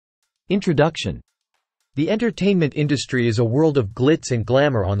Introduction. The entertainment industry is a world of glitz and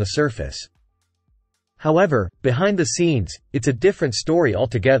glamour on the surface. However, behind the scenes, it's a different story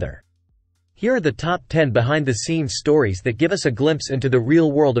altogether. Here are the top 10 behind-the-scenes stories that give us a glimpse into the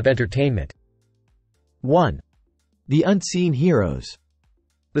real world of entertainment. 1. The unseen heroes.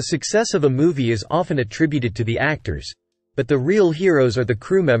 The success of a movie is often attributed to the actors, but the real heroes are the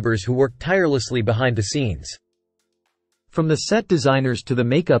crew members who work tirelessly behind the scenes. From the set designers to the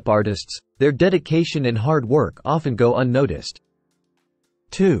makeup artists, their dedication and hard work often go unnoticed.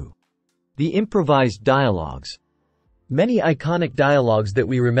 2. The improvised dialogues. Many iconic dialogues that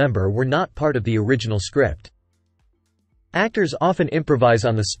we remember were not part of the original script. Actors often improvise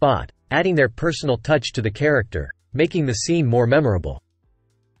on the spot, adding their personal touch to the character, making the scene more memorable.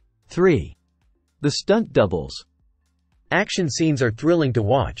 3. The stunt doubles. Action scenes are thrilling to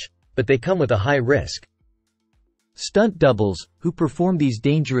watch, but they come with a high risk. Stunt doubles, who perform these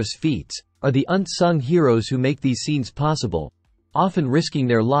dangerous feats, are the unsung heroes who make these scenes possible, often risking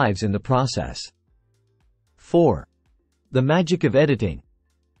their lives in the process. 4. The magic of editing.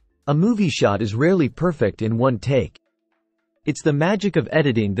 A movie shot is rarely perfect in one take. It's the magic of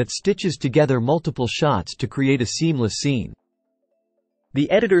editing that stitches together multiple shots to create a seamless scene.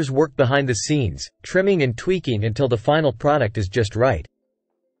 The editors work behind the scenes, trimming and tweaking until the final product is just right.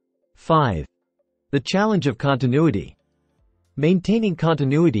 5. The challenge of continuity. Maintaining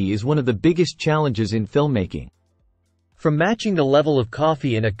continuity is one of the biggest challenges in filmmaking. From matching the level of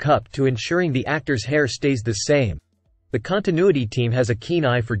coffee in a cup to ensuring the actor's hair stays the same, the continuity team has a keen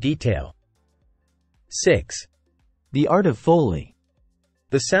eye for detail. 6. The art of Foley.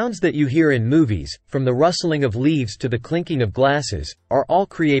 The sounds that you hear in movies, from the rustling of leaves to the clinking of glasses, are all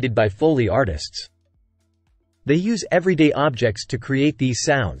created by Foley artists. They use everyday objects to create these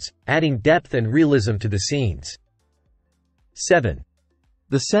sounds, adding depth and realism to the scenes. 7.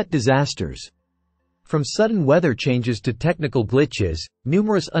 The set disasters. From sudden weather changes to technical glitches,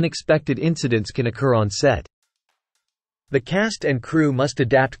 numerous unexpected incidents can occur on set. The cast and crew must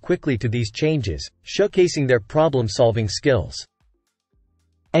adapt quickly to these changes, showcasing their problem-solving skills.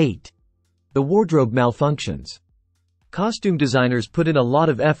 8. The wardrobe malfunctions. Costume designers put in a lot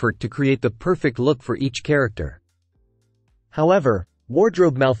of effort to create the perfect look for each character. However,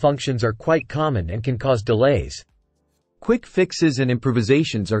 wardrobe malfunctions are quite common and can cause delays. Quick fixes and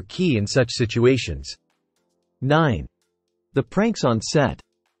improvisations are key in such situations. 9. The pranks on set.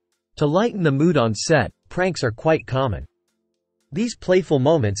 To lighten the mood on set, pranks are quite common. These playful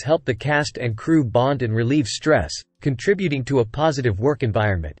moments help the cast and crew bond and relieve stress, contributing to a positive work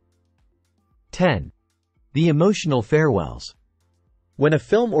environment. 10. The emotional farewells. When a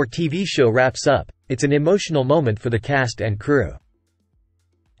film or TV show wraps up, it's an emotional moment for the cast and crew.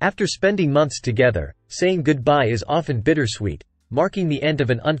 After spending months together, saying goodbye is often bittersweet, marking the end of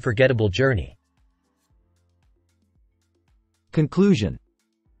an unforgettable journey. Conclusion.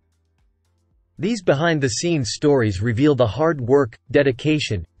 These behind-the-scenes stories reveal the hard work,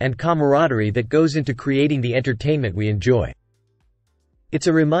 dedication, and camaraderie that goes into creating the entertainment we enjoy. It's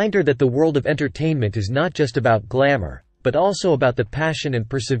a reminder that the world of entertainment is not just about glamour, but also about the passion and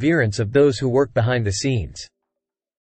perseverance of those who work behind the scenes.